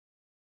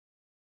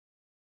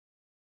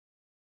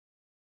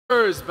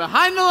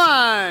Behind the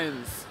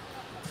lines.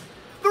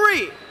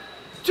 3,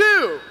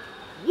 2,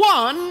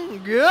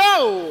 1,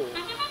 go!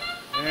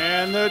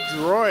 And the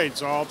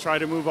droids all try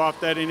to move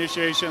off that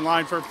initiation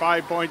line for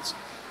 5 points,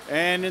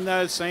 and in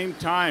the same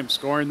time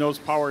scoring those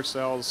power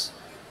cells.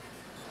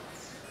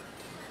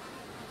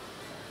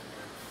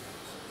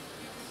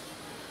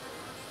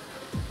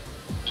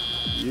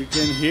 You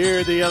can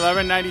hear the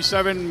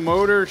 1197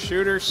 motor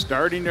shooter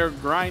starting to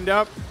grind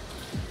up.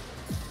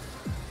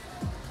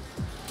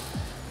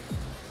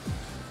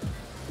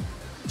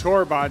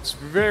 Torbots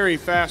very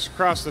fast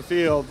across the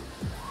field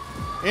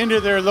into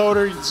their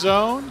loading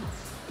zone.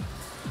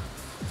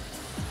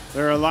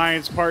 Their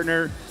alliance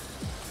partner,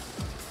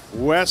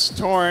 West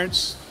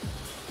Torrance,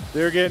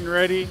 they're getting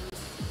ready.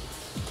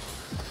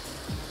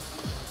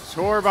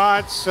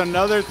 Torbots,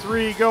 another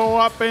 3 go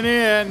up and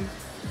in.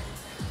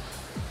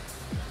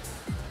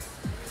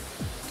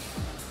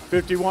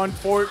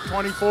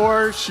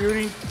 51-24,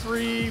 shooting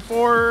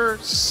 3-4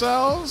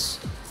 cells.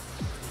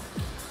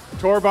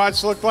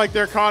 Torbots look like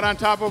they're caught on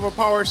top of a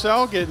power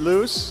cell, get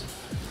loose.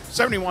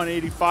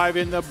 71-85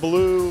 in the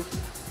blue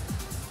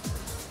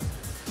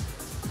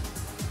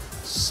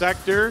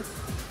sector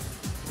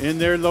in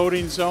their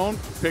loading zone,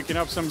 picking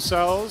up some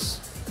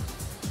cells.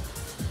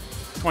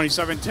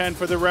 27-10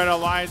 for the Red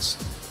Alliance.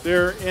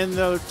 They're in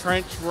the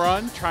trench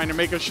run, trying to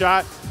make a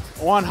shot.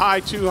 1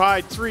 high, 2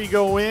 high, 3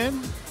 go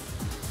in.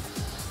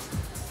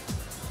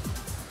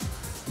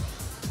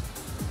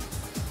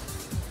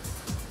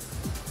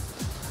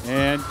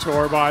 And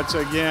Torbots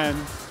again.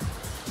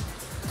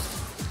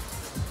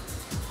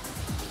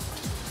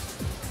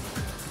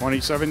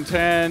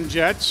 27-10,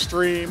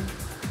 Jetstream.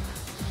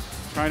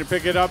 Trying to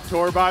pick it up.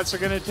 Torbots are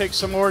going to take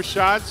some more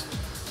shots.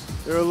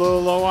 They're a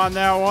little low on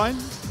that one.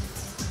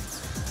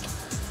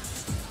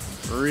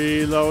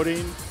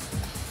 Reloading.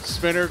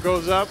 Spinner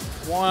goes up.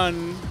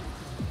 1.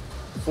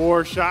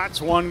 4 shots,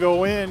 1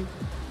 go in.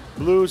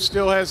 Blue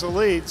still has the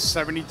lead.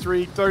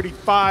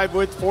 73-35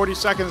 with 40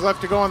 seconds left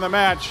to go in the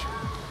match.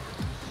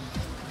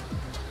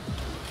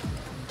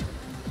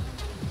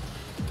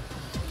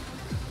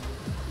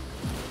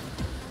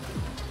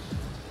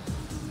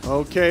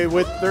 Okay,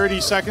 with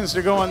 30 seconds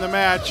to go in the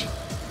match,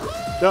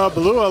 the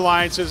Blue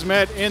Alliance is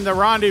met in the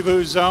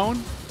rendezvous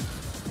zone.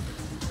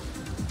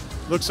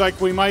 Looks like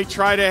we might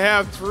try to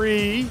have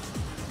 3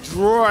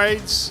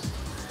 droids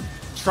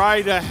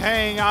try to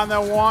hang on the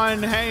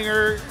 1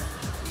 hanger.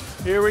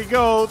 Here we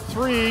go,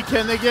 3,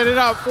 can they get it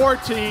up?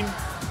 14,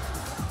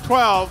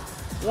 12,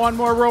 1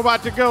 more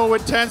robot to go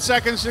with 10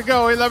 seconds to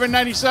go.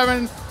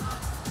 1197,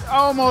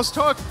 almost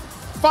hooked,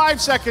 5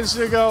 seconds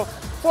to go.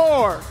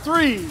 4,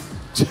 3,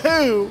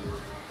 2,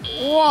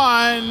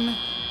 1.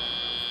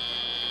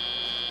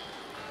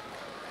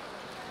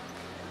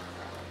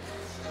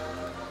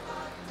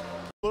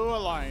 Blue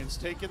Alliance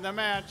taking the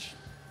match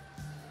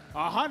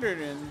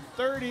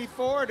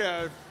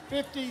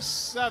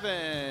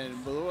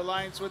 134-57. Blue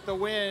Alliance with the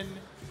win.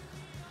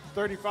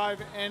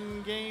 35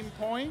 end game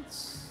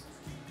points,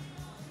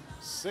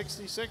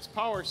 66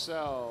 power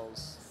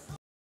cells.